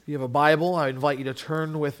you have a Bible, I invite you to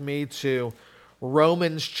turn with me to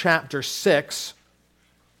Romans chapter 6.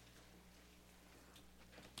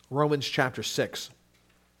 Romans chapter 6.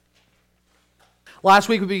 Last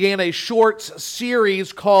week we began a short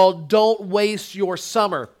series called Don't Waste Your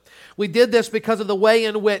Summer. We did this because of the way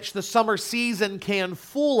in which the summer season can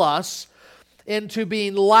fool us into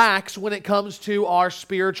being lax when it comes to our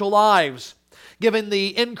spiritual lives. Given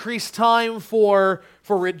the increased time for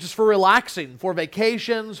relaxing, for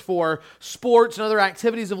vacations, for sports and other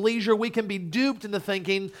activities of leisure, we can be duped into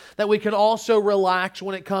thinking that we can also relax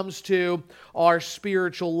when it comes to our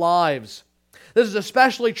spiritual lives. This is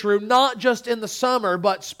especially true not just in the summer,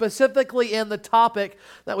 but specifically in the topic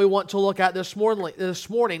that we want to look at this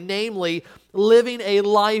morning, namely living a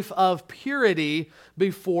life of purity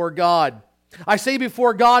before God. I say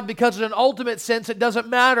before God because in an ultimate sense, it doesn't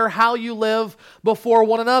matter how you live before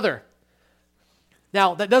one another.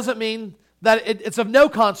 Now, that doesn't mean that it's of no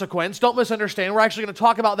consequence. Don't misunderstand. We're actually going to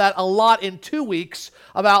talk about that a lot in 2 weeks,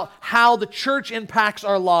 about how the church impacts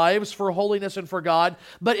our lives for holiness and for God.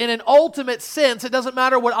 But in an ultimate sense, it doesn't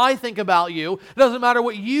matter what I think about you. It doesn't matter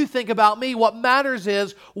what you think about me. What matters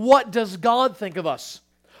is, what does God think of us?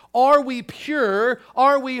 Are we pure?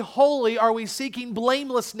 Are we holy? Are we seeking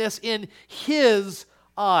blamelessness in His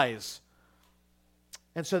eyes?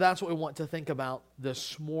 And so that's what we want to think about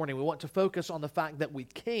this morning. We want to focus on the fact that we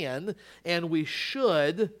can and we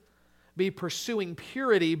should be pursuing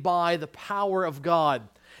purity by the power of God.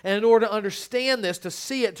 And in order to understand this, to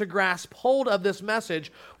see it, to grasp hold of this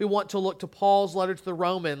message, we want to look to Paul's letter to the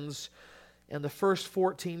Romans and the first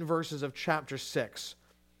 14 verses of chapter 6.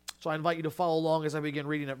 So I invite you to follow along as I begin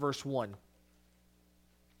reading at verse 1.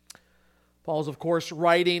 Paul's, of course,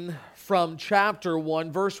 writing from chapter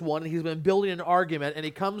 1, verse 1, and he's been building an argument, and he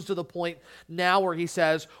comes to the point now where he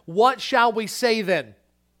says, "What shall we say then?"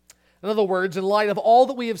 In other words, in light of all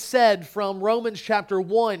that we have said from Romans chapter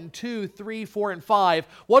 1, 2, 3, 4, and 5,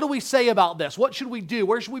 what do we say about this? What should we do?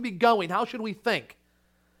 Where should we be going? How should we think?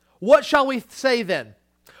 What shall we say then?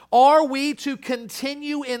 Are we to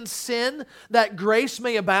continue in sin that grace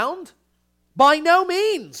may abound? By no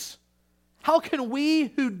means. How can we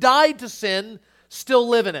who died to sin still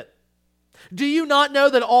live in it? Do you not know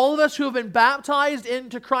that all of us who have been baptized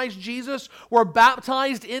into Christ Jesus were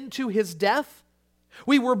baptized into His death?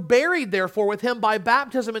 We were buried, therefore, with Him by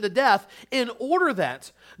baptism into death, in order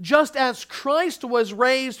that, just as Christ was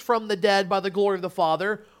raised from the dead by the glory of the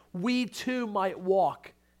Father, we too might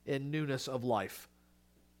walk in newness of life.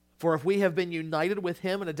 For if we have been united with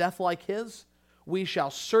Him in a death like His, we shall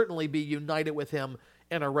certainly be united with Him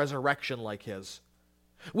in a resurrection like His.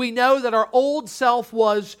 We know that our old self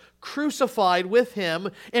was crucified with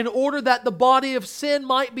Him in order that the body of sin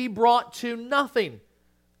might be brought to nothing,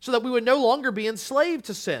 so that we would no longer be enslaved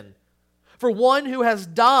to sin. For one who has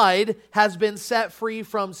died has been set free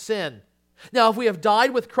from sin. Now, if we have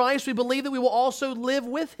died with Christ, we believe that we will also live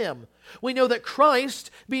with Him. We know that Christ,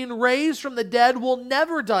 being raised from the dead, will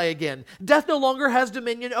never die again. Death no longer has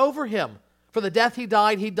dominion over Him. For the death He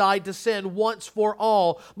died to sin once for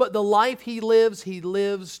all. But the life He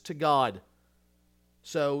lives to God.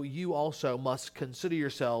 So you also must consider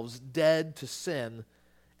yourselves dead to sin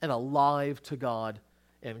and alive to God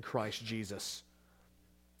in Christ Jesus.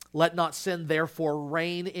 Let not sin therefore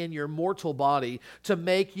reign in your mortal body to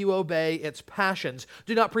make you obey its passions.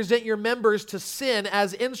 Do not present your members to sin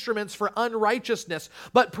as instruments for unrighteousness,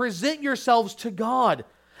 but present yourselves to God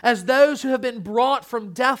as those who have been brought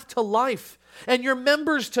from death to life, and your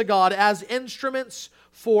members to God as instruments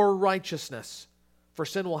for righteousness. For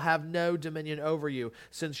sin will have no dominion over you,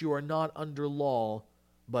 since you are not under law,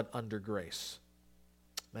 but under grace.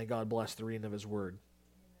 May God bless the reading of His word.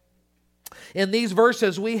 In these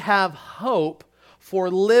verses, we have hope for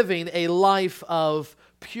living a life of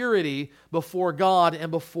purity before God and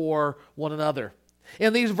before one another.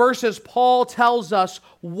 In these verses, Paul tells us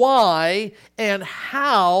why and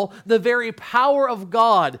how the very power of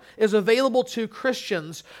God is available to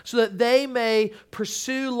Christians so that they may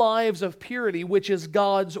pursue lives of purity, which is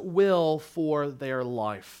God's will for their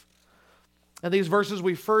life. In these verses,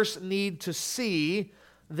 we first need to see,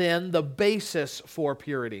 then, the basis for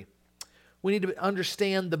purity. We need to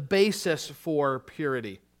understand the basis for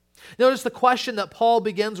purity. Notice the question that Paul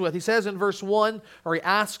begins with. He says in verse 1, or he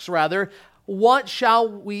asks rather, "What shall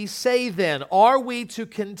we say then? Are we to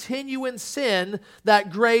continue in sin that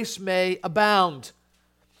grace may abound?"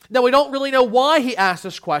 Now, we don't really know why he asked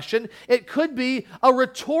this question. It could be a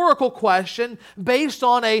rhetorical question based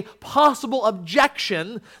on a possible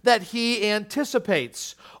objection that he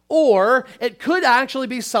anticipates. Or it could actually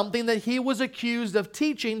be something that he was accused of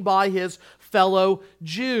teaching by his fellow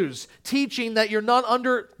Jews, teaching that you're not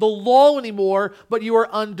under the law anymore, but you are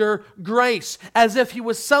under grace, as if he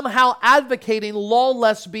was somehow advocating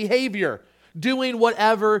lawless behavior, doing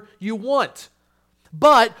whatever you want.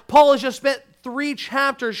 But Paul has just spent 3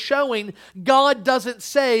 chapters showing God doesn't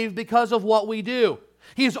save because of what we do.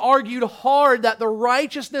 He's argued hard that the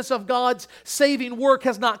righteousness of God's saving work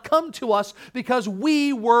has not come to us because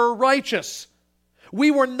we were righteous.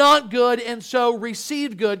 We were not good and so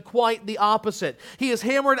received good, quite the opposite. He has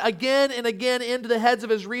hammered again and again into the heads of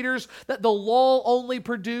his readers that the law only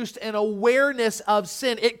produced an awareness of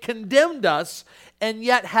sin. It condemned us and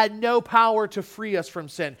yet had no power to free us from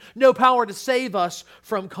sin, no power to save us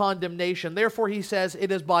from condemnation. Therefore, he says,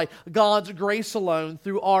 it is by God's grace alone,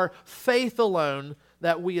 through our faith alone,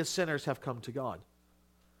 that we as sinners have come to God.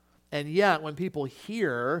 And yet, when people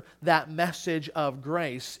hear that message of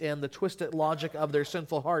grace in the twisted logic of their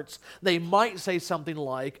sinful hearts, they might say something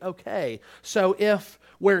like, okay, so if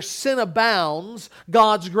where sin abounds,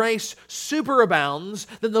 God's grace superabounds,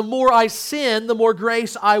 then the more I sin, the more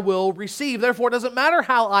grace I will receive. Therefore, it doesn't matter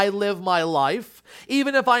how I live my life.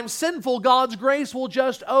 Even if I'm sinful, God's grace will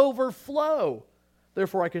just overflow.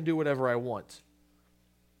 Therefore, I can do whatever I want.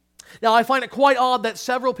 Now, I find it quite odd that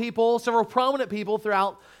several prominent people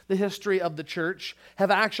throughout the history of the church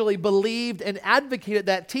have actually believed and advocated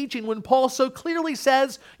that teaching when Paul so clearly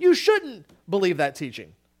says you shouldn't believe that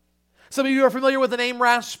teaching. Some of you are familiar with the name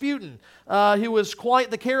Rasputin. He was quite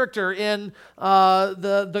the character in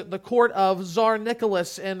the court of Tsar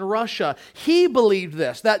Nicholas in Russia. He believed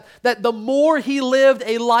this, that the more he lived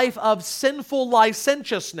a life of sinful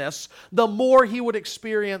licentiousness, the more he would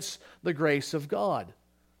experience the grace of God.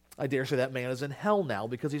 I dare say that man is in hell now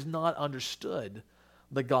because he's not understood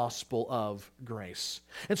the gospel of grace.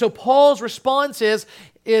 And so Paul's response is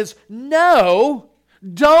no,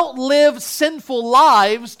 don't live sinful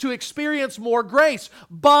lives to experience more grace.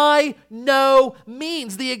 By no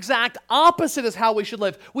means. The exact opposite is how we should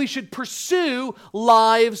live. We should pursue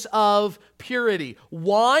lives of purity.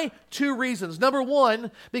 Why? 2 reasons. Number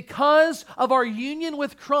 1, because of our union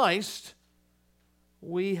with Christ,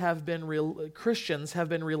 Christians have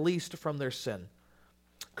been released from their sin.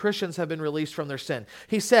 Christians have been released from their sin.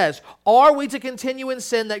 He says, are we to continue in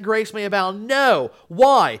sin that grace may abound? No.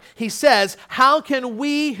 Why? He says, how can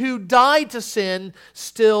we who died to sin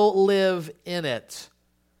still live in it?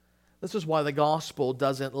 This is why the gospel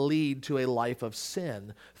doesn't lead to a life of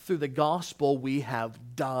sin. Through the gospel, we have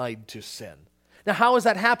died to sin. Now, how has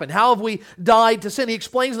that happened? How have we died to sin? He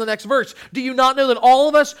explains in the next verse. Do you not know that all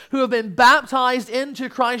of us who have been baptized into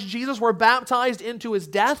Christ Jesus were baptized into his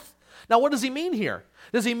death? Now, what does he mean here?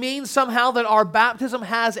 Does he mean somehow that our baptism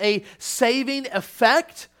has a saving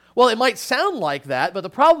effect? Well, it might sound like that, but the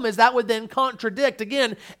problem is that would then contradict,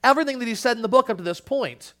 again, everything that he said in the book up to this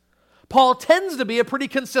point. Paul tends to be a pretty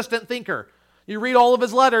consistent thinker. You read all of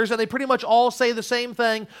his letters, and they pretty much all say the same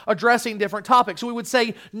thing, addressing different topics. So we would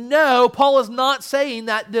say, no, Paul is not saying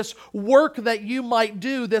that this work that you might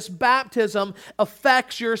do, this baptism,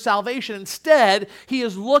 affects your salvation. Instead, he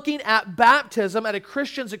is looking at baptism, at a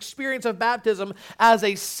Christian's experience of baptism, as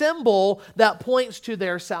a symbol that points to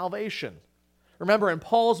their salvation. Remember, in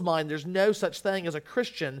Paul's mind, there's no such thing as a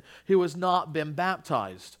Christian who has not been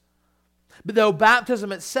baptized. But though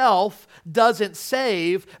baptism itself doesn't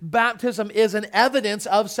save, baptism is an evidence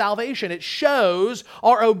of salvation. It shows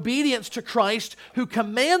our obedience to Christ who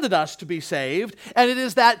commanded us to be saved. And it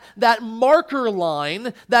is that marker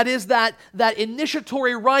line, that is that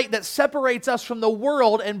initiatory rite that separates us from the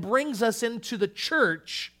world and brings us into the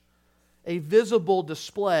church, a visible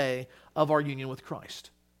display of our union with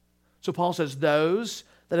Christ. So Paul says those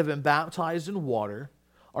that have been baptized in water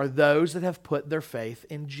are those that have put their faith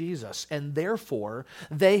in Jesus. And therefore,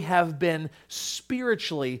 they have been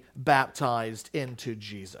spiritually baptized into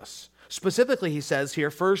Jesus. Specifically, he says here,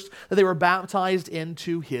 first, that they were baptized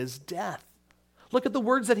into his death. Look at the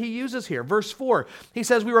words that he uses here. Verse 4, he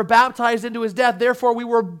says, we were baptized into his death, therefore we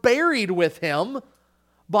were buried with him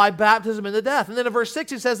by baptism into death. And then in verse 6,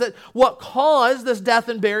 he says that what caused this death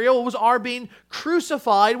and burial was our being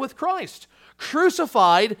crucified with Christ.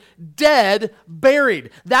 Crucified, dead,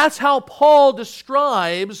 buried. That's how Paul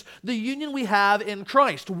describes the union we have in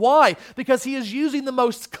Christ. Why? Because he is using the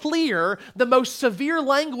most clear, the most severe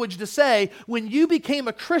language to say, when you became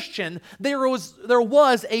a Christian, there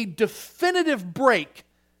was a definitive break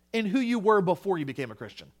in who you were before you became a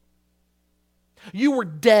Christian. You were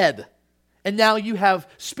dead, and now you have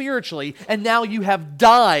spiritually, and now you have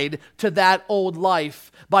died to that old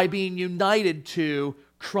life by being united to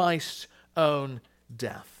Christ's own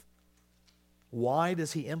death. Why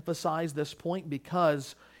does he emphasize this point?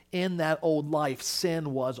 Because in that old life,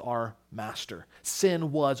 sin was our master.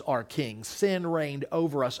 Sin was our king. Sin reigned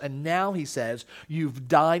over us. And now he says, you've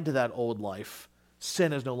died to that old life.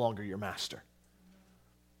 Sin is no longer your master.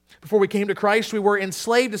 Before we came to Christ, we were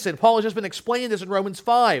enslaved to sin. Paul has just been explaining this in Romans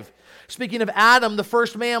 5. Speaking of Adam, the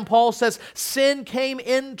first man, Paul says, sin came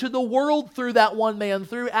into the world through that one man,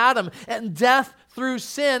 through Adam, and death through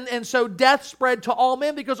sin. And so death spread to all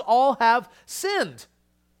men because all have sinned.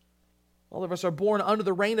 All of us are born under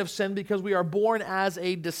the reign of sin because we are born as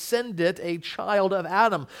a descendant, a child of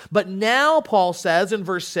Adam. But now, Paul says in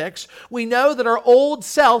verse 6, we know that our old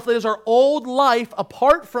self, that is our old life,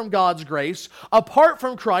 apart from God's grace, apart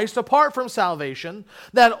from Christ, apart from salvation,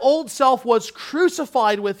 that old self was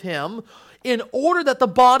crucified with him in order that the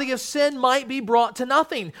body of sin might be brought to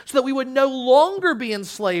nothing, so that we would no longer be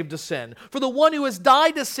enslaved to sin. For the one who has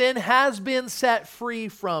died to sin has been set free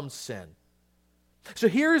from sin. So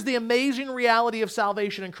here's the amazing reality of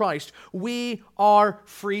salvation in Christ. We are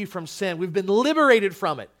free from sin. We've been liberated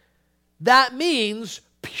from it. That means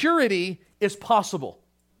purity is possible.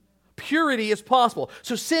 Purity is possible.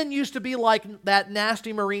 So sin used to be like that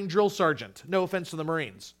nasty Marine drill sergeant. No offense to the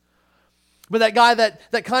Marines. But that guy,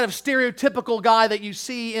 that kind of stereotypical guy that you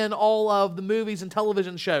see in all of the movies and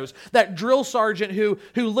television shows. That drill sergeant who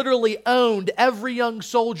literally owned every young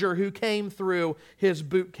soldier who came through his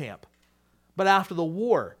boot camp. But after the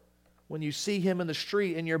war, when you see him in the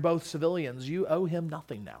street and you're both civilians, you owe him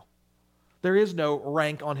nothing now. There is no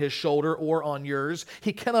rank on his shoulder or on yours.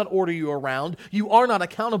 He cannot order you around. You are not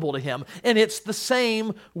accountable to him. And it's the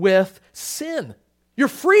same with sin. You're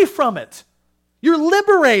free from it. You're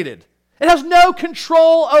liberated. It has no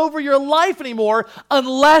control over your life anymore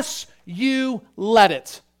unless you let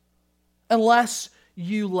it. Unless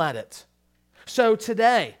you let it. So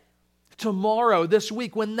today, tomorrow, this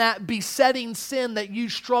week, when that besetting sin that you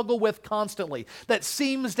struggle with constantly, that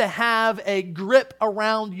seems to have a grip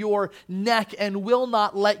around your neck and will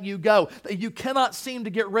not let you go, that you cannot seem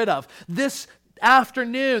to get rid of, this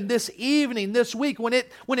afternoon, this evening, this week, when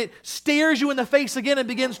it stares you in the face again and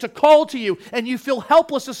begins to call to you and you feel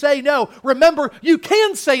helpless to say no, remember, you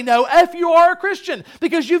can say no if you are a Christian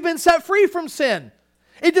because you've been set free from sin.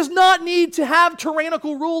 It does not need to have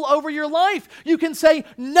tyrannical rule over your life. You can say,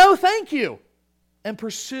 no, thank you, and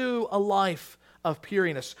pursue a life of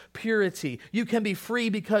purity. You can be free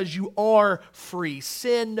because you are free.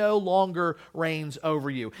 Sin no longer reigns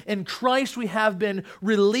over you. In Christ, we have been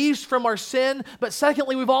released from our sin, but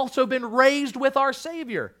secondly, we've also been raised with our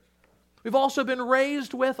Savior. We've also been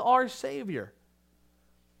raised with our Savior.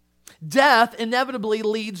 Death inevitably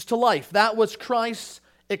leads to life. That was Christ's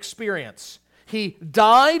experience. He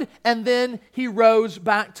died and then he rose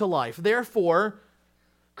back to life. Therefore,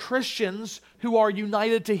 Christians who are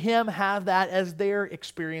united to him have that as their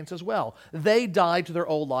experience as well. They died to their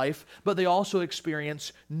old life, but they also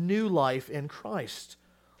experience new life in Christ.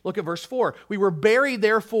 Look at verse 4. We were buried,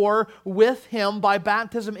 therefore, with him by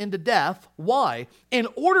baptism into death. Why? In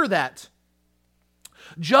order that,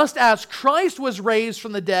 just as Christ was raised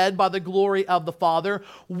from the dead by the glory of the Father,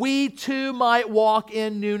 we too might walk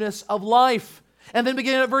in newness of life. And then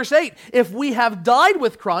beginning at verse 8, if we have died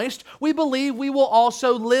with Christ, we believe we will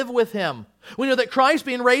also live with him. We know that Christ,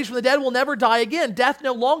 being raised from the dead, will never die again. Death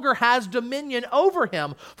no longer has dominion over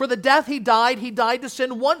him. For the death he died to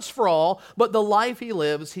sin once for all, but the life he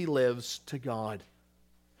lives to God.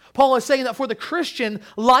 Paul is saying that for the Christian,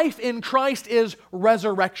 life in Christ is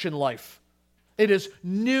resurrection life. It is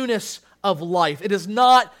newness of life. It is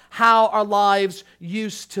not how our lives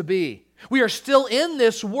used to be. We are still in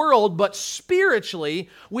this world, but spiritually,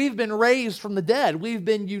 we've been raised from the dead. We've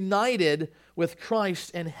been united with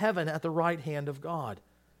Christ in heaven at the right hand of God.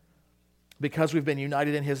 Because we've been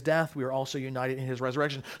united in his death, we are also united in his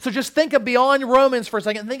resurrection. So just think of beyond Romans for a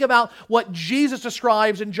second. Think about what Jesus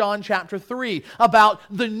describes in John chapter 3 about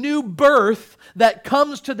the new birth that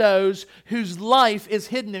comes to those whose life is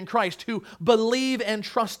hidden in Christ, who believe and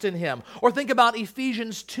trust in him. Or think about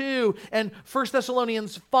Ephesians 2 and 1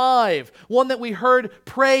 Thessalonians 5, one that we heard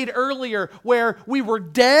prayed earlier, where we were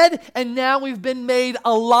dead and now we've been made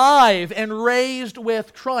alive and raised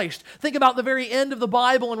with Christ. Think about the very end of the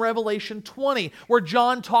Bible in Revelation 20, where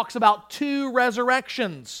John talks about two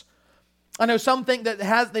resurrections. I know some think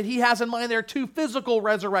that he has in mind there are two physical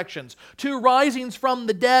resurrections, two risings from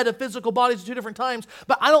the dead of physical bodies at two different times,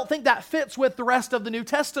 but I don't think that fits with the rest of the New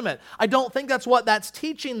Testament. I don't think that's what that's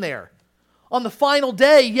teaching there. On the final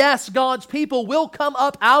day, yes, God's people will come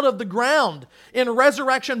up out of the ground in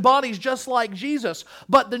resurrection bodies just like Jesus.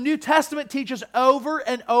 But the New Testament teaches over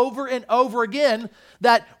and over and over again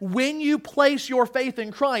that when you place your faith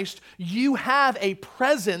in Christ, you have a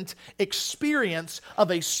present experience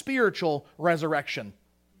of a spiritual resurrection.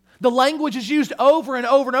 The language is used over and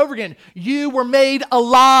over and over again. You were made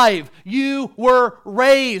alive. You were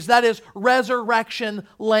raised. That is resurrection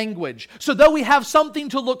language. So though we have something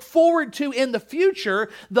to look forward to in the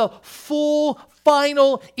future, the full,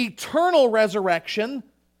 final, eternal resurrection,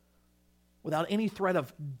 without any threat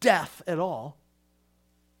of death at all,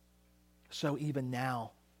 so even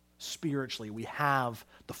now, spiritually, we have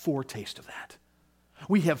the foretaste of that.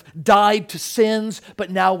 We have died to sins, but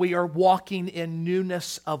now we are walking in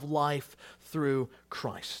newness of life through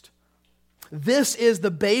Christ. This is the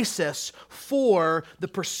basis for the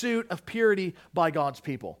pursuit of purity by God's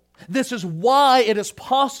people. This is why it is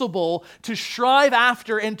possible to strive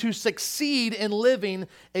after and to succeed in living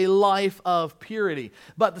a life of purity.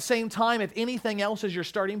 But at the same time, if anything else is your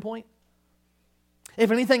starting point, if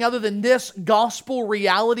anything other than this gospel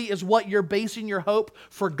reality is what you're basing your hope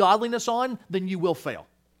for godliness on, then you will fail.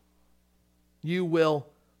 You will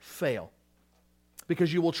fail.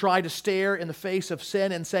 Because you will try to stare in the face of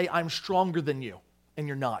sin and say, I'm stronger than you. And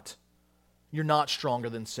you're not. You're not stronger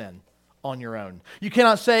than sin on your own. You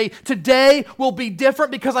cannot say, today will be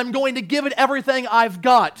different because I'm going to give it everything I've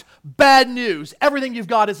got. Bad news. Everything you've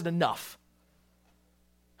got isn't enough.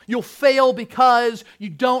 You'll fail because you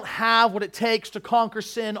don't have what it takes to conquer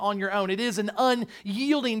sin on your own. It is an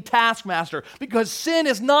unyielding taskmaster because sin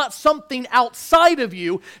is not something outside of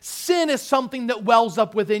you. Sin is something that wells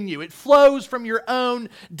up within you. It flows from your own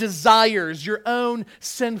desires, your own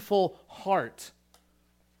sinful heart.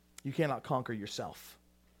 You cannot conquer yourself.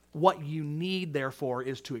 What you need, therefore,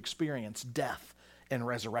 is to experience death and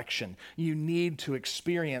resurrection. You need to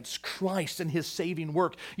experience Christ and His saving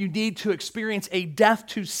work. You need to experience a death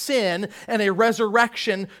to sin and a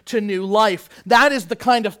resurrection to new life. That is the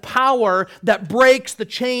kind of power that breaks the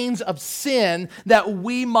chains of sin that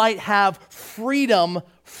we might have freedom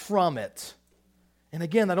from it. And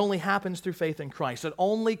again, that only happens through faith in Christ. It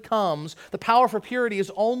only comes, the power for purity is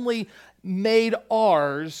only made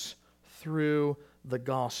ours through the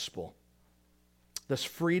gospel. This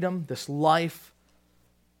freedom, this life,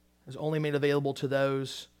 is only made available to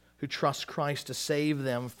those who trust Christ to save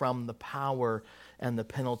them from the power and the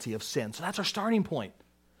penalty of sin. So that's our starting point.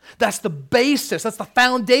 That's the basis, that's the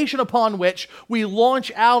foundation upon which we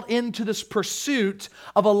launch out into this pursuit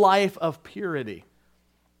of a life of purity.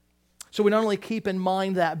 So we not only keep in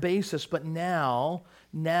mind that basis, but now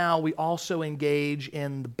we also engage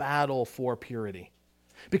in the battle for purity.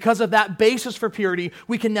 Because of that basis for purity,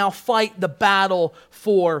 we can now fight the battle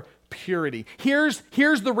for purity. Here's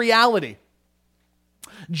the reality.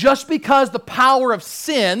 Just because the power of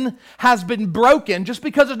sin has been broken, just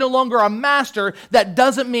because it's no longer a master, that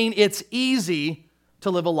doesn't mean it's easy to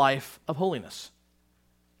live a life of holiness.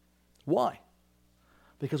 Why?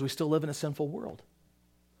 Because we still live in a sinful world.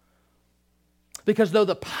 Because though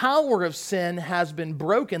the power of sin has been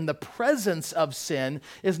broken, the presence of sin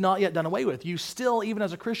is not yet done away with. You still, even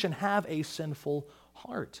as a Christian, have a sinful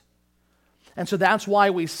heart. And so that's why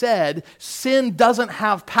we said sin doesn't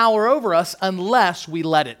have power over us unless we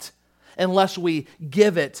let it, unless we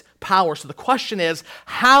give it power. So the question is,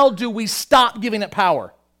 how do we stop giving it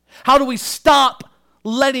power? How do we stop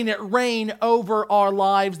letting it reign over our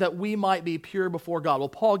lives that we might be pure before God? Well,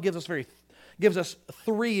 Paul gives us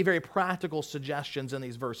three very practical suggestions in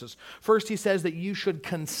these verses. First, he says that you should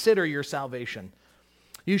consider your salvation.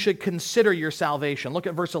 You should consider your salvation. Look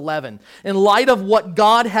at verse 11. In light of what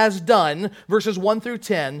God has done, verses 1 through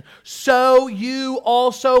 10, so you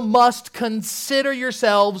also must consider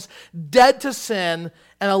yourselves dead to sin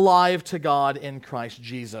and alive to God in Christ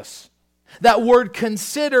Jesus. That word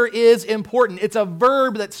consider is important. It's a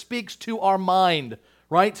verb that speaks to our mind,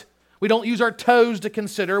 right? We don't use our toes to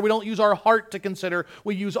consider. We don't use our heart to consider.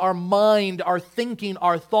 We use our mind, our thinking,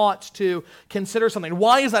 our thoughts to consider something.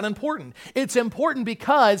 Why is that important? It's important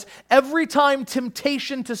because every time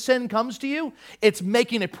temptation to sin comes to you, it's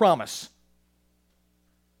making a promise.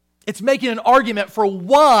 It's making an argument for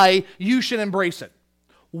why you should embrace it,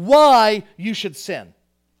 why you should sin.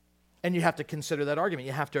 And you have to consider that argument.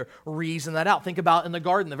 You have to reason that out. Think about in the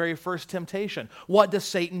garden, the very first temptation. What does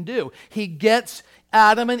Satan do? He gets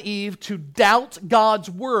Adam and Eve to doubt God's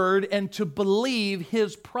word and to believe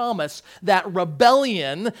his promise that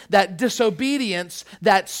rebellion, that disobedience,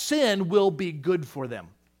 that sin will be good for them.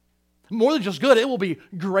 More than just good, it will be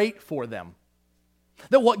great for them.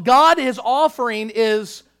 That what God is offering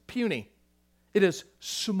is puny. It is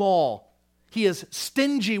small. He is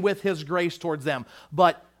stingy with his grace towards them.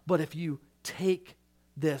 But if you take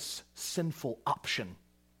this sinful option,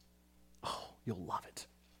 oh, you'll love it.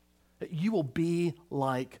 You will be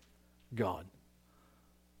like God.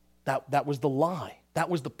 That was the lie. That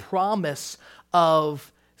was the promise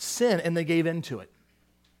of sin, and they gave in to it.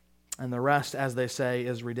 And the rest, as they say,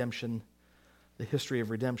 is redemption, the history of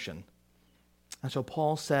redemption. And so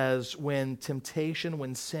Paul says when temptation,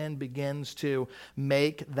 when sin begins to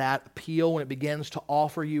make that appeal, when it begins to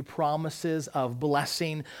offer you promises of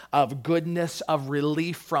blessing, of goodness, of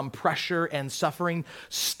relief from pressure and suffering,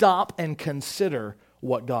 stop and consider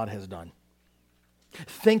what God has done.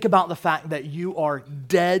 Think about the fact that you are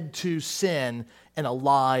dead to sin and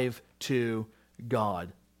alive to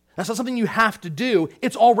God. That's not something you have to do.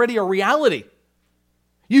 It's already a reality.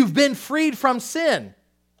 You've been freed from sin.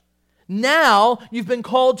 Now you've been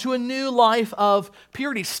called to a new life of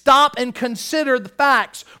purity. Stop and consider the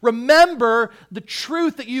facts. Remember the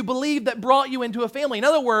truth that you believe that brought you into a family. In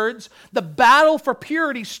other words, the battle for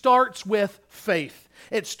purity starts with faith.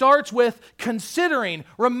 It starts with considering,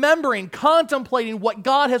 remembering, contemplating what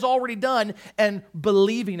God has already done and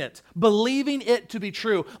believing it to be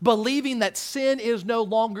true, believing that sin is no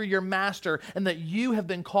longer your master and that you have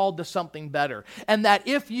been called to something better. And that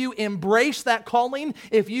if you embrace that calling,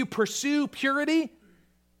 if you pursue purity,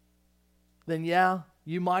 then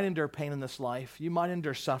you might endure pain in this life, you might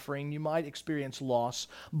endure suffering, you might experience loss,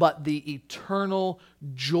 but the eternal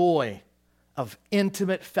joy of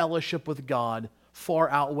intimate fellowship with God far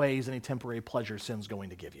outweighs any temporary pleasure sin's going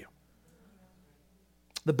to give you.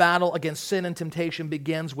 The battle against sin and temptation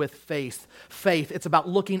begins with faith. Faith, it's about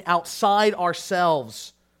looking outside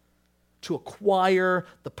ourselves to acquire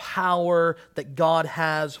the power that God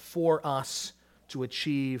has for us to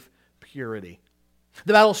achieve purity.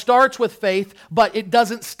 The battle starts with faith, but it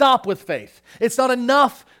doesn't stop with faith. It's not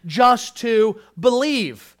enough just to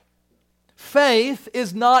believe. Faith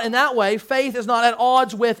is not, in that way, faith is not at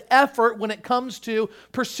odds with effort when it comes to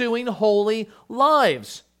pursuing holy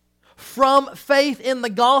lives. From faith in the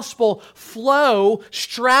gospel flow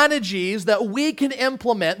strategies that we can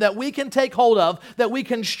implement, that we can take hold of, that we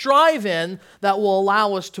can strive in, that will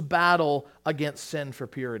allow us to battle against sin for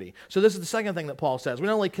purity. So this is the second thing that Paul says. We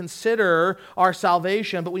not only consider our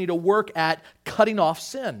salvation, but we need to work at cutting off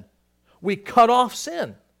sin. We cut off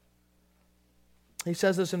sin. He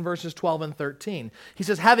says this in verses 12 and 13. He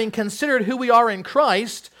says, having considered who we are in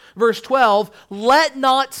Christ, verse 12, let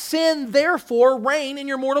not sin therefore reign in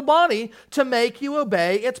your mortal body to make you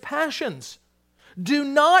obey its passions. Do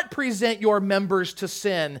not present your members to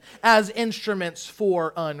sin as instruments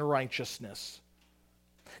for unrighteousness.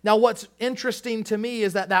 Now, what's interesting to me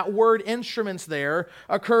is that word instruments there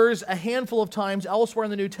occurs a handful of times elsewhere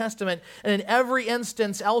in the New Testament, and in every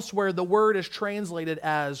instance elsewhere, the word is translated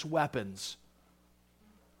as weapons.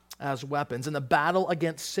 As weapons. In the battle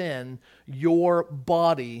against sin, your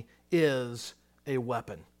body is a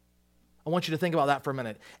weapon. I want you to think about that for a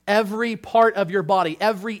minute. Every part of your body,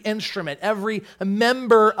 every instrument, every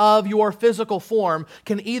member of your physical form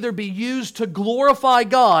can either be used to glorify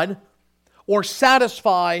God or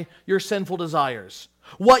satisfy your sinful desires.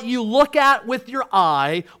 What you look at with your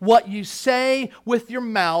eye, what you say with your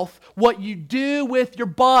mouth, what you do with your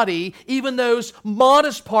body, even those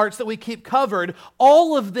modest parts that we keep covered,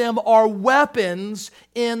 all of them are weapons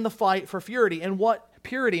in the fight for purity. And what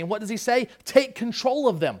does he say? Take control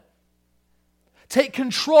of them. Take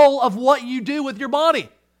control of what you do with your body.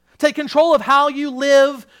 Take control of how you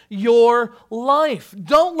live your life.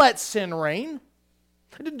 Don't let sin reign.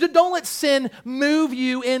 Don't let sin move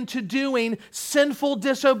you into doing sinful,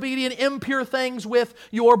 disobedient, impure things with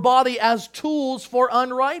your body as tools for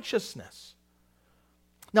unrighteousness.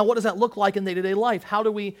 Now, what does that look like in day-to-day life? How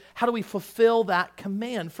do we fulfill that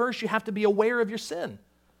command? First, you have to be aware of your sin.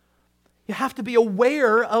 You have to be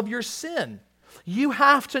aware of your sin. You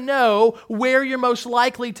have to know where you're most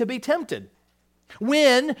likely to be tempted.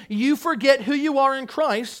 When you forget who you are in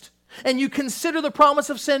Christ and you consider the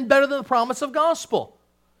promise of sin better than the promise of gospel.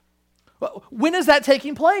 When is that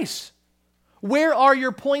taking place? Where are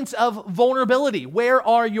your points of vulnerability? Where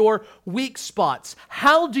are your weak spots?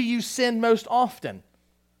 How do you sin most often?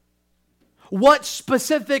 What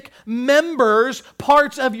specific members,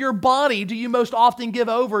 parts of your body do you most often give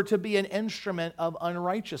over to be an instrument of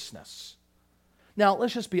unrighteousness? Now,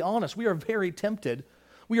 let's just be honest. We are very tempted.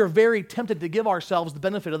 We are very tempted to give ourselves the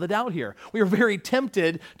benefit of the doubt here. We are very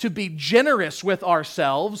tempted to be generous with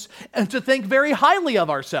ourselves and to think very highly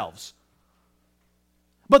of ourselves.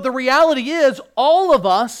 But the reality is, all of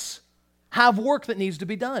us have work that needs to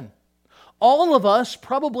be done. all of us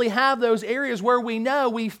probably have those areas where we know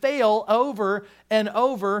we fail over and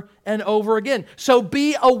over and over again. So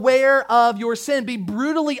be aware of your sin. Be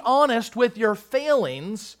brutally honest with your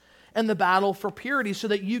failings and the battle for purity so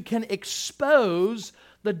that you can expose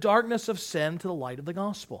the darkness of sin to the light of the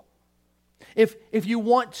gospel. If you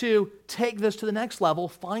want to take this to the next level,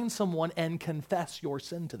 find someone and confess your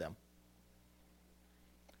sin to them.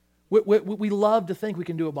 We love to think we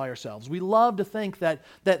can do it by ourselves. We love to think that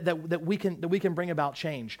we can bring about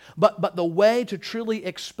change. But the way to truly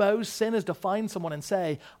expose sin is to find someone and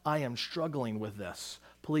say, I am struggling with this.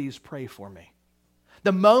 Please pray for me.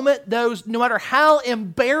 The moment those, no matter how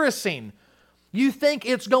embarrassing you think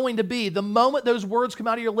it's going to be, the moment those words come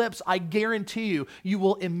out of your lips, I guarantee you, you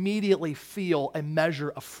will immediately feel a measure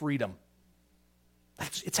of freedom.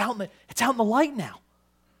 It's out in the light now.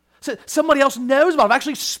 So somebody else knows about it. I've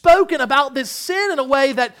actually spoken about this sin in a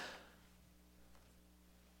way that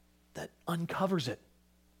uncovers it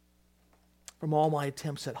from all my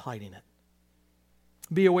attempts at hiding it.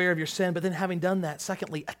 Be aware of your sin, but then having done that,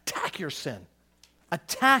 secondly, attack your sin.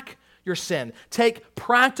 Attack your sin. Take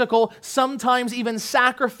practical, sometimes even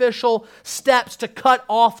sacrificial steps to cut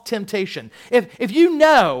off temptation. If you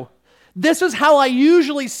know, this is how I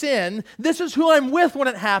usually sin, this is who I'm with when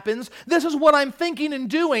it happens, this is what I'm thinking and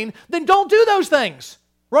doing, then don't do those things,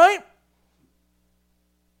 right?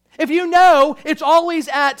 If you know it's always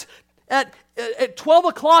at 12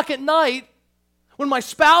 o'clock at night, when my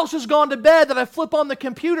spouse has gone to bed, that I flip on the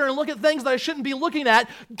computer and look at things that I shouldn't be looking at,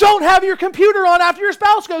 don't have your computer on after your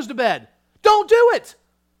spouse goes to bed. Don't do it.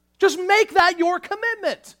 Just make that your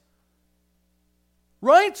commitment.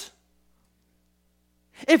 Right?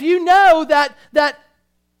 If you know that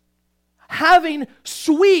having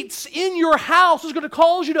sweets in your house is going to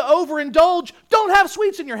cause you to overindulge, don't have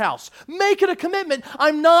sweets in your house. Make it a commitment.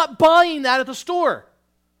 I'm not buying that at the store.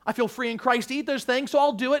 I feel free in Christ to eat those things, so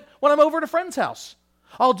I'll do it when I'm over at a friend's house.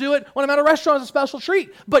 I'll do it when I'm at a restaurant as a special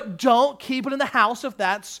treat. But don't keep it in the house if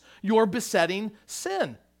that's your besetting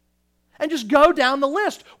sin. And just go down the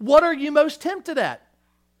list. What are you most tempted at?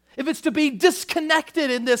 If it's to be disconnected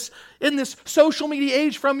in this social media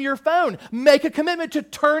age from your phone, make a commitment to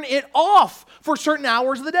turn it off for certain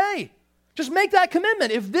hours of the day. Just make that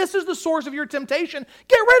commitment. If this is the source of your temptation,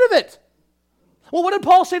 get rid of it. Well, what did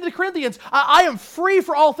Paul say to the Corinthians? I am free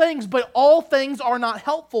for all things, but all things are not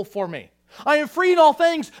helpful for me. I am free in all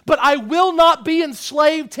things, but I will not be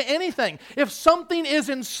enslaved to anything. If something is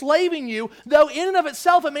enslaving you, though in and of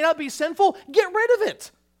itself it may not be sinful, get rid of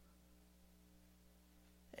it.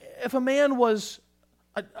 If a man was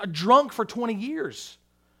a drunk for 20 years,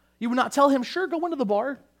 you would not tell him, sure, go into the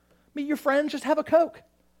bar, meet your friends, just have a Coke.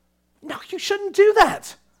 No, you shouldn't do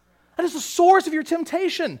that. That is the source of your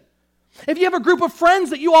temptation. If you have a group of friends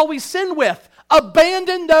that you always sin with,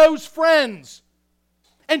 abandon those friends.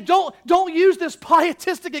 And don't use this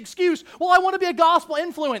pietistic excuse, well, I want to be a gospel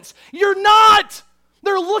influence. You're not.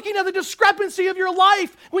 They're looking at the discrepancy of your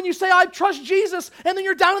life when you say, I trust Jesus, and then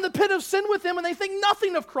you're down in the pit of sin with them and they think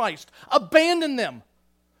nothing of Christ. Abandon them.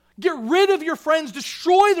 Get rid of your friends.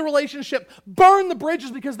 Destroy the relationship. Burn the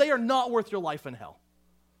bridges because they are not worth your life in hell.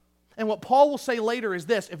 And what Paul will say later is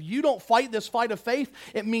this: if you don't fight this fight of faith,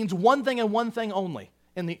 it means one thing and one thing only.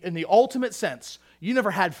 In the ultimate sense, you never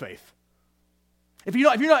had faith. If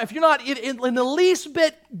you're not in the least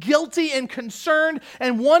bit guilty and concerned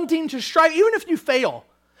and wanting to strive, even if you fail,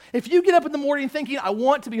 if you get up in the morning thinking, I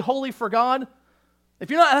want to be holy for God,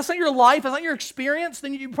 that's not your life, that's not your experience,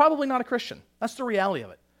 then you're probably not a Christian. That's the reality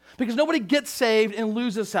of it. Because nobody gets saved and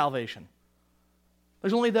loses salvation.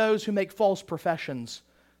 There's only those who make false professions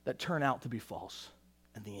that turn out to be false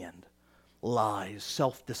in the end. Lies,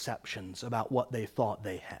 self-deceptions about what they thought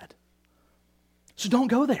they had. So don't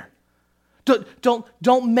go there.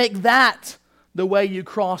 Don't make that the way you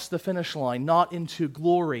cross the finish line, not into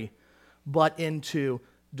glory, but into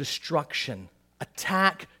destruction.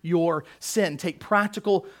 Attack your sin. Take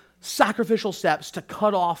practical, sacrificial steps to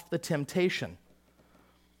cut off the temptation.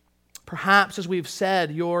 Perhaps, as we've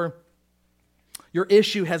said, your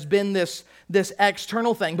issue has been this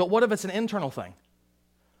external thing, but what if it's an internal thing?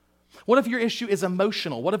 What if your issue is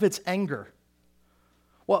emotional? What if it's anger?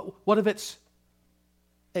 What if it's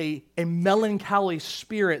a melancholy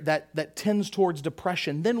spirit that tends towards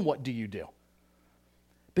depression? Then what do you do?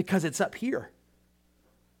 Because it's up here,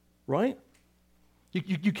 right?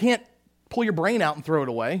 You can't pull your brain out and throw it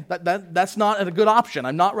away. That's not a good option.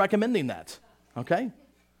 I'm not recommending that, okay?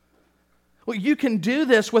 Well, you can do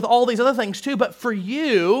this with all these other things too, but for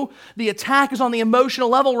you, the attack is on the emotional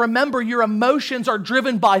level. Remember, your emotions are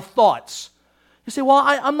driven by thoughts. You say, well,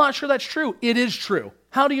 I'm not sure that's true. It is true.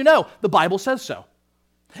 How do you know? The Bible says so.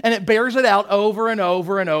 And it bears it out over and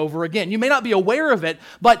over and over again. You may not be aware of it,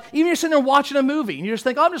 but even you're sitting there watching a movie and you just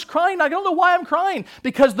think, oh, I'm just crying. I don't know why I'm crying.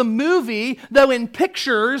 Because the movie, though in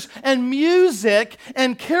pictures and music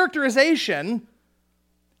and characterization,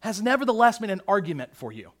 has nevertheless made an argument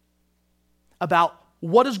for you about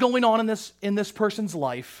what is going on in this person's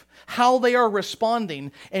life, how they are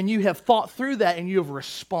responding, and you have thought through that and you have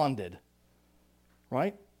responded.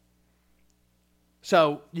 Right?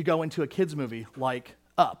 So you go into a kid's movie like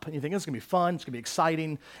Up, and you think it's going to be fun, it's going to be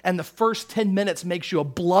exciting, and the first 10 minutes makes you a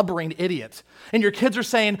blubbering idiot. And your kids are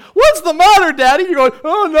saying, what's the matter, Daddy? You're going,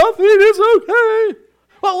 oh, nothing, it's okay.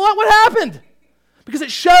 Well, what happened? Because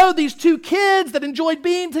it showed these two kids that enjoyed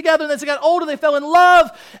being together, and as they got older, they fell in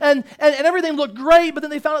love, and everything looked great, but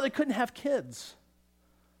then they found out they couldn't have kids.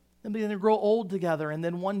 And began to grow old together, and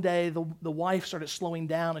then one day the wife started slowing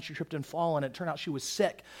down and she tripped and fell, and it turned out she was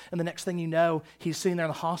sick. And the next thing you know, he's sitting there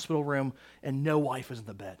in the hospital room and no wife is in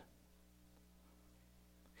the bed.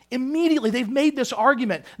 Immediately they've made this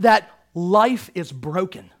argument that life is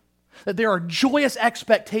broken, that there are joyous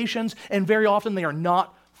expectations and very often they are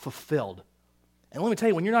not fulfilled. And let me tell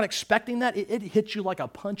you, when you're not expecting that, it hits you like a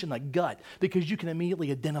punch in the gut because you can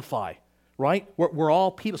immediately identify, right? We're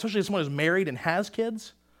all people, especially someone who's married and has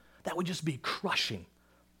kids. That would just be crushing.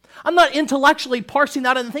 I'm not intellectually parsing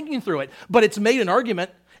that and thinking through it, but it's made an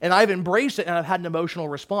argument, and I've embraced it, and I've had an emotional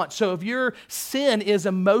response. So if your sin is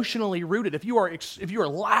emotionally rooted, if you are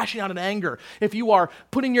lashing out in anger, if you are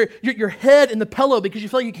putting your head in the pillow because you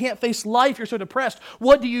feel like you can't face life, you're so depressed,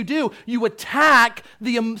 what do? You attack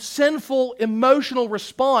the sinful emotional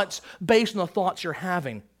response based on the thoughts you're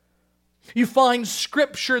having. You find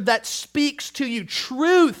scripture that speaks to you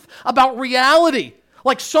truth about reality.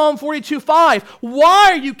 Like Psalm 42:5,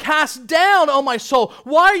 why are you cast down, O my soul?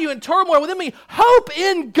 Why are you in turmoil within me? Hope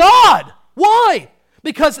in God. Why?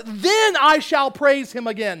 Because then I shall praise him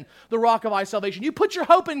again, the rock of my salvation. You put your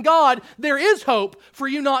hope in God, there is hope for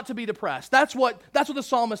you not to be depressed. That's what the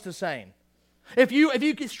psalmist is saying. If you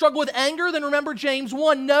struggle with anger, then remember James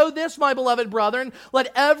 1. Know this, my beloved brethren, let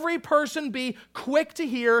every person be quick to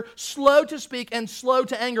hear, slow to speak, and slow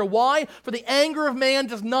to anger. Why? For the anger of man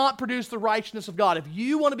does not produce the righteousness of God. If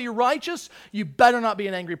you want to be righteous, you better not be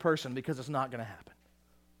an angry person because it's not going to happen.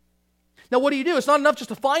 Now what do? It's not enough just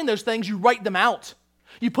to find those things, you write them out.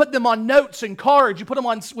 You put them on notes and cards, you put them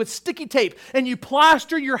on with sticky tape, and you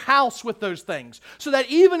plaster your house with those things. So that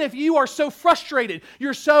even if you are so frustrated,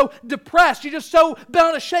 you're so depressed, you're just so bent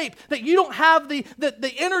out of shape that you don't have the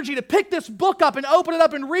energy to pick this book up and open it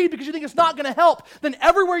up and read because you think it's not going to help, then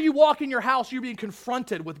everywhere you walk in your house, you're being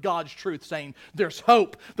confronted with God's truth saying, there's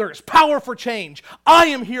hope, there's power for change. I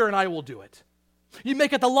am here and I will do it. You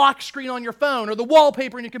make it the lock screen on your phone or the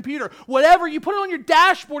wallpaper in your computer. Whatever, you put it on your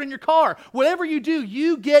dashboard in your car. Whatever you do,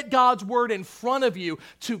 you get God's word in front of you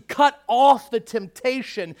to cut off the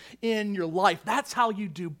temptation in your life. That's how you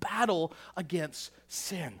do battle against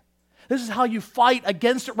sin. This is how you fight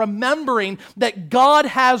against it, remembering that God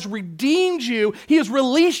has redeemed you. He has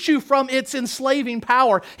released you from its enslaving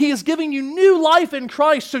power. He is giving you new life in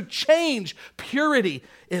Christ, so change, purity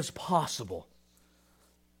is possible.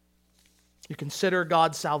 You consider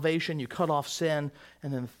God's salvation, you cut off sin,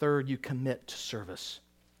 and then third, you commit to service.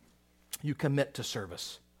 You commit to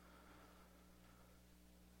service.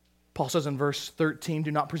 Paul says in verse 13,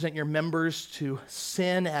 do not present your members to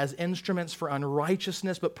sin as instruments for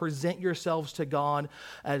unrighteousness, but present yourselves to God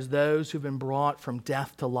as those who've been brought from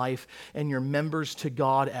death to life, and your members to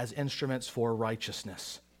God as instruments for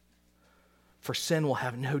righteousness. For sin will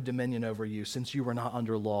have no dominion over you, since you were not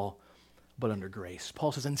under law, but under grace.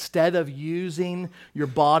 Paul says, instead of using your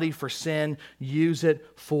body for sin, use it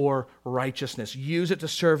for righteousness. Use it to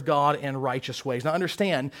serve God in righteous ways. Now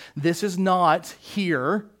understand, this is not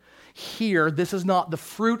this is not the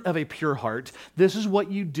fruit of a pure heart. This is what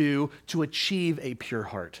you do to achieve a pure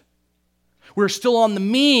heart. We're still on the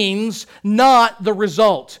means, not the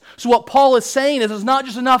result. So what Paul is saying is it's not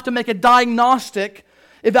just enough to make a diagnostic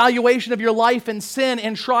evaluation of your life in sin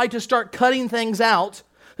and try to start cutting things out,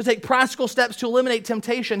 to take practical steps to eliminate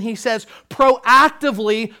temptation. He says,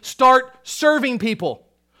 proactively start serving people.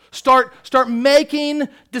 Start making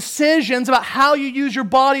decisions about how you use your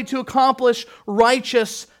body to accomplish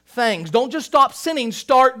righteous things. Don't just stop sinning,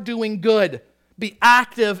 start doing good. Be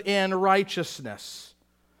active in righteousness.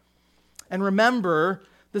 And remember,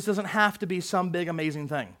 this doesn't have to be some big amazing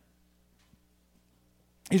thing.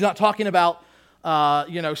 He's not talking about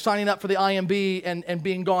signing up for the IMB and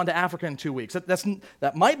being gone to Africa in 2 weeks.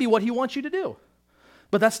 That might be what he wants you to do.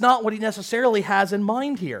 But that's not what he necessarily has in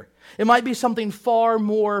mind here. It might be something far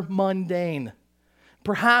more mundane.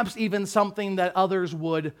 Perhaps even something that others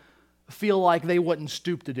would feel like they wouldn't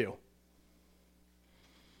stoop to do.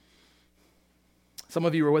 Some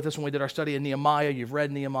of you were with us when we did our study in Nehemiah. You've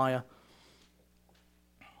read Nehemiah.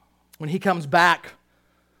 When he comes back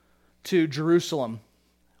to Jerusalem,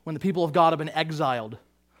 when the people of God have been exiled,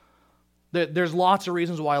 there's lots of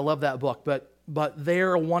reasons why I love that book, but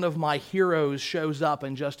there one of my heroes shows up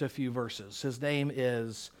in just a few verses. His name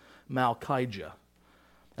is Malchijah.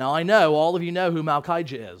 Now I know all of you know who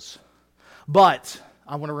Malchijah is, but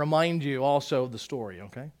I want to remind you also of the story,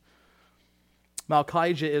 okay?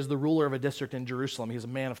 Malchijah is the ruler of a district in Jerusalem. He's a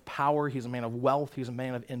man of power, he's a man of wealth, he's a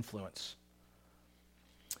man of influence.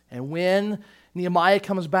 And when Nehemiah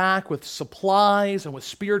comes back with supplies and with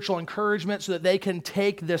spiritual encouragement so that they can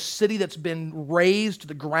take this city that's been razed to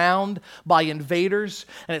the ground by invaders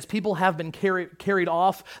and its people have been carried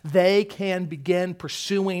off, they can begin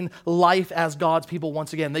pursuing life as God's people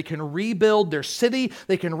once again. They can rebuild their city,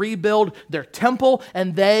 they can rebuild their temple,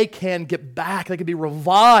 and they can get back. They can be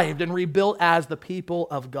revived and rebuilt as the people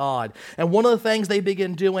of God. And one of the things they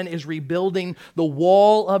begin doing is rebuilding the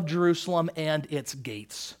wall of Jerusalem and its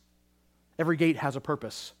gates. Every gate has a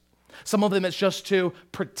purpose. Some of them it's just to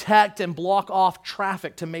protect and block off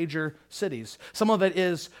traffic to major cities. Some of it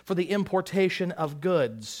is for the importation of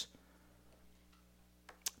goods.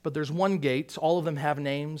 But there's one gate, all of them have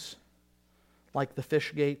names, like the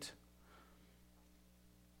Fish Gate.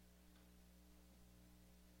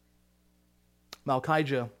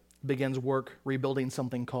 Malchijah begins work rebuilding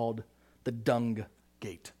something called the Dung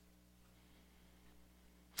Gate.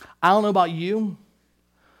 I don't know about you,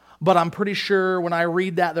 but I'm pretty sure when I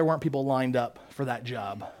read that, there weren't people lined up for that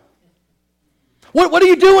job. What are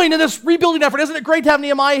you doing in this rebuilding effort? Isn't it great to have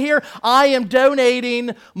Nehemiah here? I am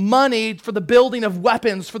donating money for the building of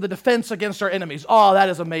weapons for the defense against our enemies. Oh, that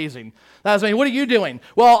is amazing. That is amazing. What are you doing?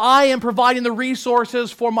 Well, I am providing the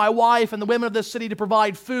resources for my wife and the women of this city to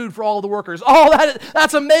provide food for all of the workers. Oh,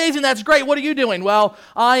 that's amazing. That's great. What are you doing? Well,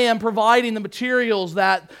 I am providing the materials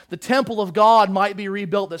that the temple of God might be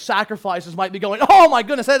rebuilt, that sacrifices might be going. Oh, my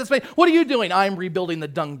goodness, that's amazing. What are you doing? I am rebuilding the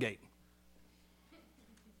Dung Gate.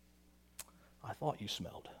 I thought you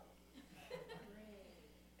smelled.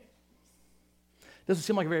 Doesn't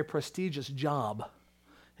seem like a very prestigious job.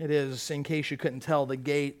 It is, in case you couldn't tell, the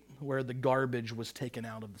gate where the garbage was taken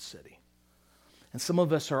out of the city. And some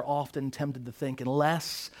of us are often tempted to think,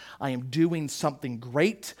 unless I am doing something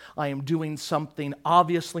great, I am doing something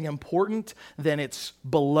obviously important, then it's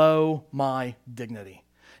below my dignity.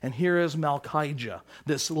 And here is Malchijah,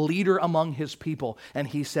 this leader among his people, and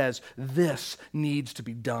he says, this needs to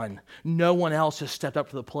be done. No one else has stepped up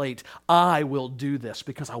to the plate. I will do this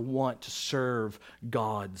because I want to serve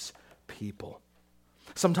God's people.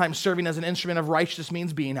 Sometimes serving as an instrument of righteousness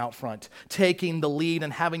means being out front, taking the lead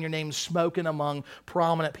and having your name spoken among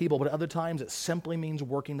prominent people, but other times it simply means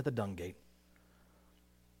working at the Dung Gate.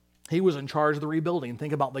 He was in charge of the rebuilding.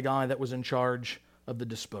 Think about the guy that was in charge of the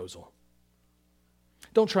disposal.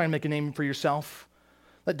 Don't try and make a name for yourself.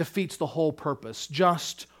 That defeats the whole purpose.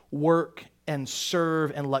 Just work and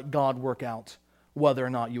serve and let God work out whether or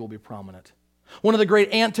not you will be prominent. One of the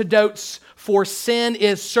great antidotes for sin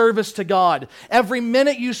is service to God. Every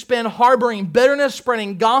minute you spend harboring bitterness,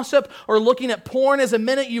 spreading gossip, or looking at porn is a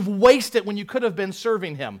minute you've wasted when you could have been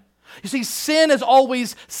serving Him. You see, sin is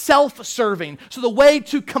always self-serving. So the way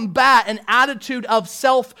to combat an attitude of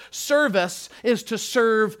self-service is to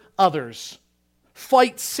serve others.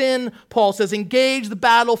 Fight sin, Paul says. Engage the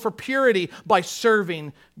battle for purity by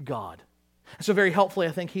serving God. So very helpfully,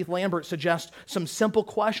 I think Heath Lambert suggests some simple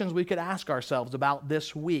questions we could ask ourselves about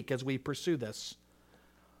this week as we pursue this.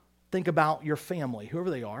 Think about your family,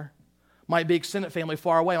 whoever they are. Might be extended family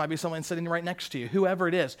far away. Might be someone sitting right next to you. Whoever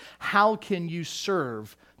it is. How can you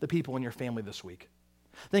serve the people in your family this week?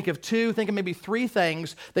 Think of maybe 3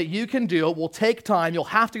 things that you can do. It will take time. You'll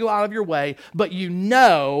have to go out of your way, but you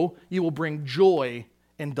know you will bring joy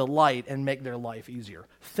and delight and make their life easier.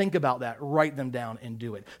 Think about that. Write them down and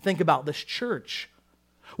do it. Think about this church.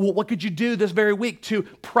 Well, what could you do this very week to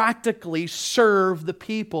practically serve the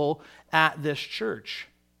people at this church?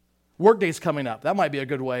 Workday's coming up. That might be a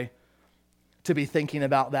good way to be thinking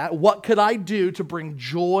about that. What could I do to bring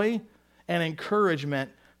joy and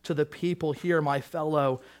encouragement to the people here, my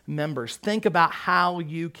fellow members? Think about how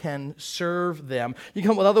you can serve them. You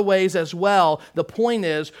come up with other ways as well. The point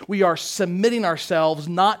is, we are submitting ourselves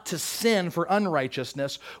not to sin for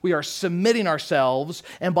unrighteousness. We are submitting ourselves,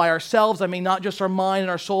 and by ourselves, I mean not just our mind and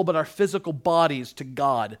our soul, but our physical bodies to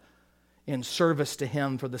God in service to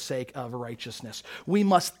Him for the sake of righteousness. We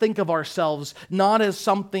must think of ourselves not as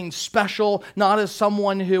something special, not as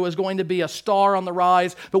someone who is going to be a star on the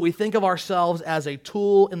rise, but we think of ourselves as a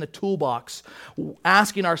tool in the toolbox,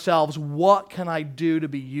 asking ourselves, what can I do to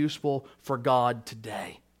be useful for God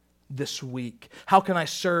today, this week? How can I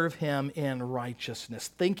serve Him in righteousness?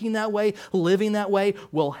 Thinking that way, living that way,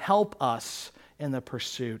 will help us in the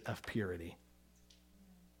pursuit of purity.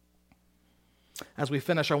 As we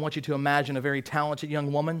finish, I want you to imagine a very talented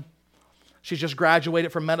young woman. She's just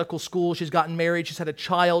graduated from medical school. She's gotten married. She's had a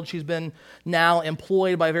child. She's been now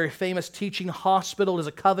employed by a very famous teaching hospital. It is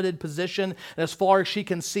a coveted position. And as far as she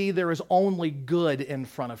can see, there is only good in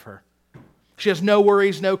front of her. She has no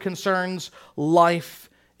worries, no concerns. Life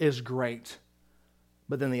is great.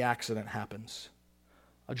 But then the accident happens.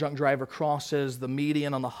 A drunk driver crosses the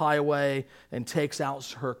median on the highway and takes out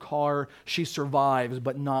her car. She survives,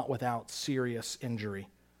 but not without serious injury.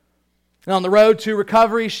 And on the road to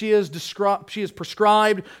recovery, she is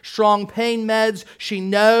prescribed strong pain meds. She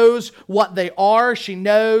knows what they are. She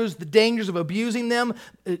knows the dangers of abusing them.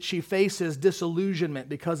 She faces disillusionment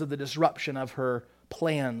because of the disruption of her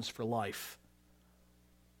plans for life.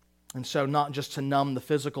 And so not just to numb the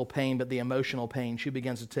physical pain, but the emotional pain, she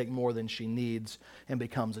begins to take more than she needs and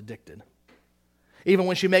becomes addicted. Even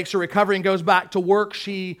when she makes her recovery and goes back to work,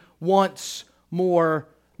 she wants more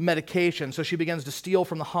medication. So she begins to steal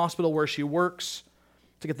from the hospital where she works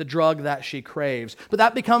to get the drug that she craves. But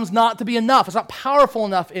that becomes not to be enough. It's not powerful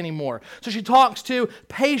enough anymore. So she talks to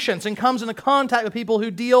patients and comes into contact with people who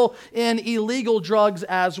deal in illegal drugs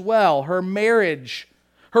as well. Her marriage,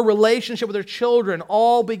 her relationship with her children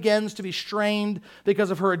all begins to be strained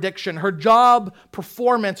because of her addiction. Her job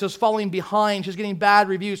performance is falling behind. She's getting bad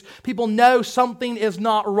reviews. People know something is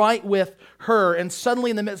not right with her. And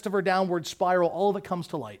suddenly in the midst of her downward spiral, all of it comes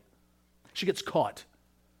to light. She gets caught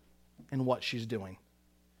in what she's doing.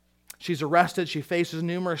 She's arrested. She faces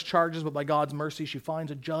numerous charges, but by God's mercy, she finds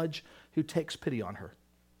a judge who takes pity on her.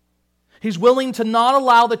 He's willing to not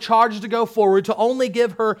allow the charges to go forward, to only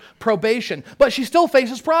give her probation. But she still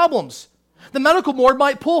faces problems. The medical board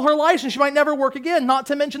might pull her license. She might never work again, not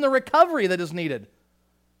to mention the recovery that is needed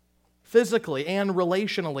physically and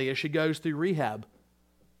relationally as she goes through rehab.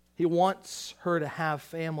 He wants her to have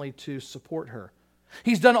family to support her.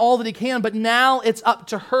 He's done all that he can, but now it's up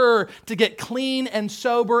to her to get clean and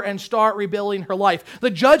sober and start rebuilding her life.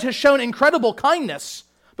 The judge has shown incredible kindness,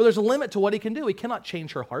 but there's a limit to what he can do. He cannot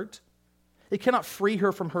change her heart. He cannot free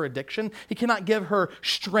her from her addiction. He cannot give her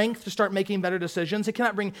strength to start making better decisions. He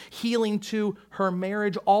cannot bring healing to her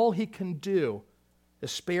marriage. All he can do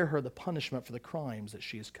is spare her the punishment for the crimes that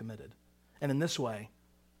she has committed. And in this way,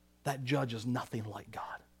 that judge is nothing like God.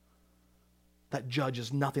 That judge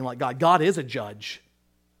is nothing like God. God is a judge.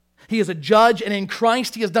 He is a judge, and in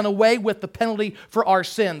Christ He has done away with the penalty for our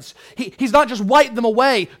sins. He's not just wiped them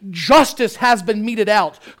away. Justice has been meted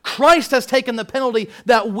out. Christ has taken the penalty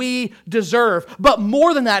that we deserve. But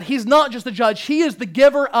more than that, He's not just the judge. He is the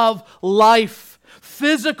giver of life,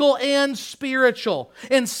 physical and spiritual.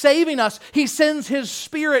 In saving us, He sends His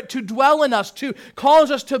Spirit to dwell in us, to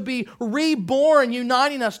cause us to be reborn,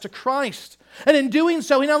 uniting us to Christ. And in doing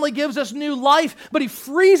so, He not only gives us new life, but He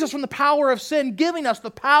frees us from the power of sin, giving us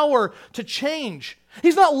the power to change.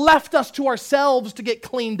 He's not left us to ourselves to get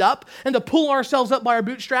cleaned up and to pull ourselves up by our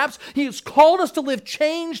bootstraps. He has called us to live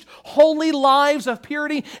changed, holy lives of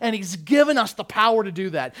purity, and He's given us the power to do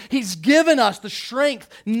that. He's given us the strength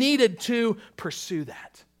needed to pursue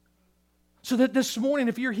that. So that this morning,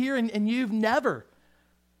 if you're here and you've never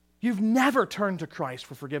turned to Christ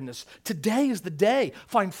for forgiveness, today is the day.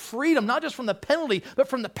 Find freedom, not just from the penalty, but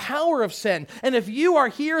from the power of sin. And if you are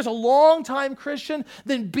here as a long-time Christian,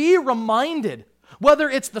 then be reminded, whether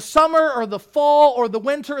it's the summer or the fall or the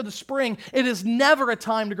winter or the spring, it is never a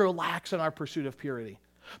time to grow lax in our pursuit of purity.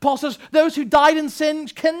 Paul says, those who died in sin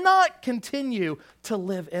cannot continue to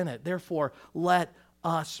live in it. Therefore, let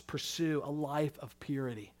us pursue a life of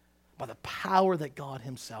purity by the power that God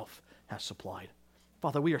Himself has supplied.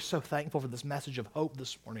 Father, we are so thankful for this message of hope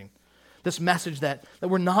this morning. This message that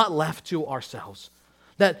we're not left to ourselves.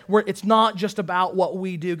 That it's not just about what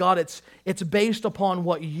we do. God, it's based upon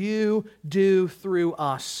what You do through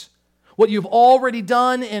us. What You've already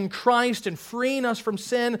done in Christ in freeing us from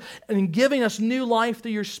sin and in giving us new life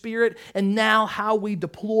through Your Spirit, and now how we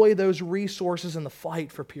deploy those resources in the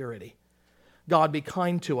fight for purity. God, be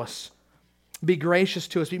kind to us. Be gracious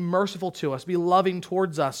to us. Be merciful to us. Be loving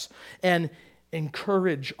towards us. And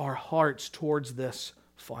encourage our hearts towards this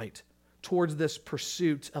fight, towards this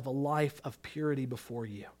pursuit of a life of purity before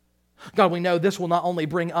You. God, we know this will not only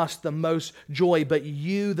bring us the most joy, but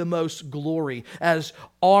You the most glory, as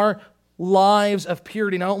our lives of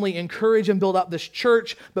purity not only encourage and build up this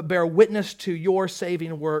church, but bear witness to your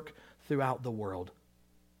saving work throughout the world.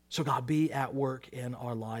 So God, be at work in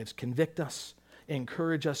our lives. Convict us,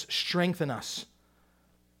 encourage us, strengthen us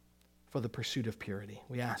for the pursuit of purity.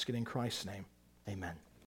 We ask it in Christ's name. Amen.